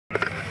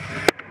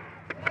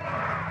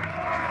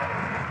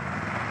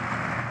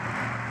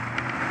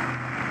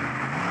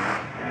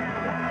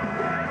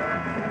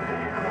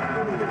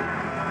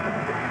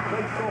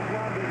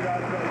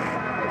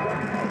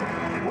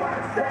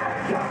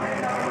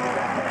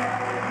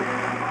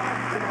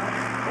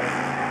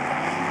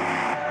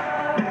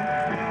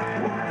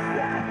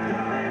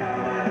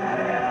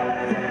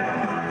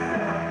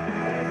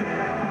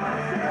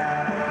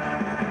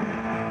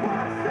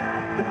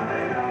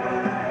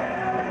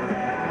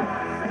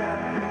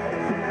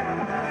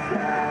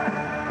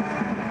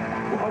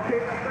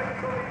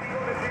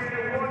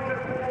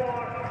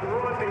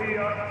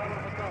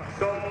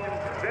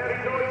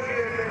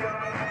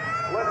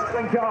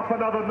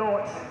another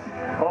notch.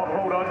 Oh,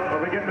 hold on. Are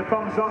we getting the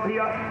thumbs up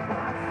here?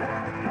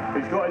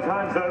 He's got his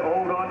hands out.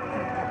 Hold on.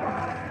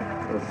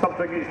 There's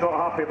something he's not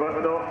happy about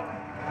or not.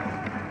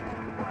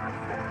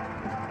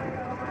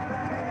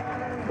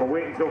 We'll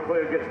wait until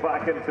Claire gets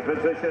back into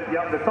position.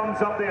 Yep, the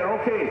thumbs up there.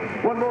 Okay,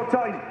 one more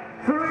time.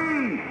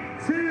 3,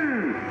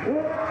 2,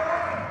 1.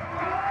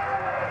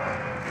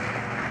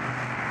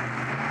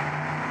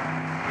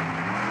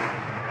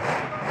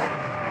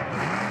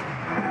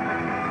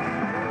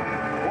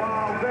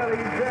 Very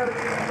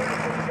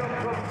impressive jump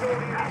from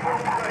Tony.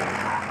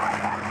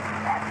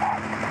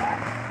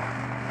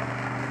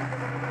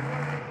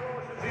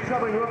 He's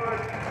coming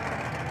right.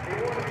 He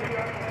won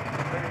here.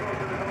 Because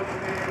of the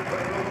motivation,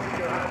 but you'll see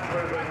your hands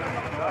moving.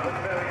 That was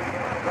very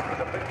impressive. That was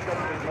a big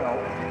jump as well.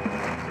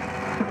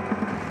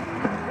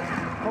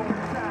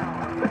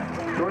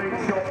 Great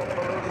shot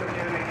for those of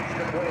you in the east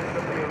and west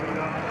of the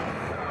arena.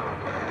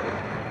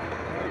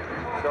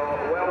 So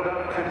well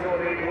done to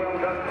Tony, well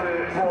done to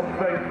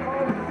Franky.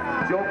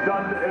 Job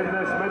done in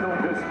this middle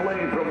display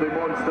from the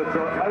monster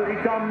truck. Out he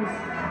comes,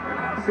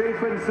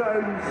 safe and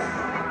sound.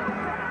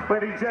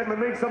 Ladies and gentlemen,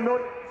 make some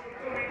noise.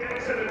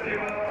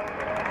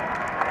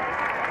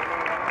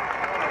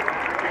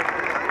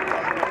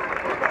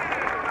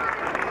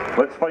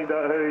 Let's find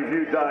out how he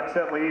viewed that.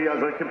 Certainly he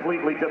has a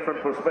completely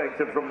different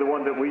perspective from the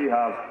one that we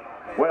have.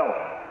 Well,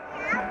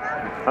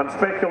 I'm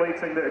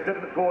speculating that it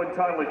didn't go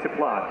entirely to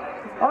plan.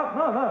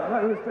 No,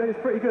 it was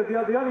pretty good. The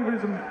only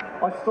reason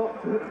I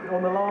stopped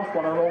on the last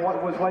one and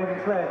was waving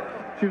Claire,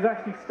 she was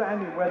actually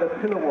standing where the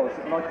pillar was,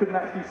 and I couldn't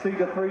actually see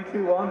the 3,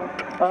 2, 1.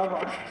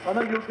 I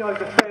know you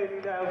guys are tearing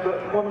me down,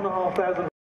 but 1,500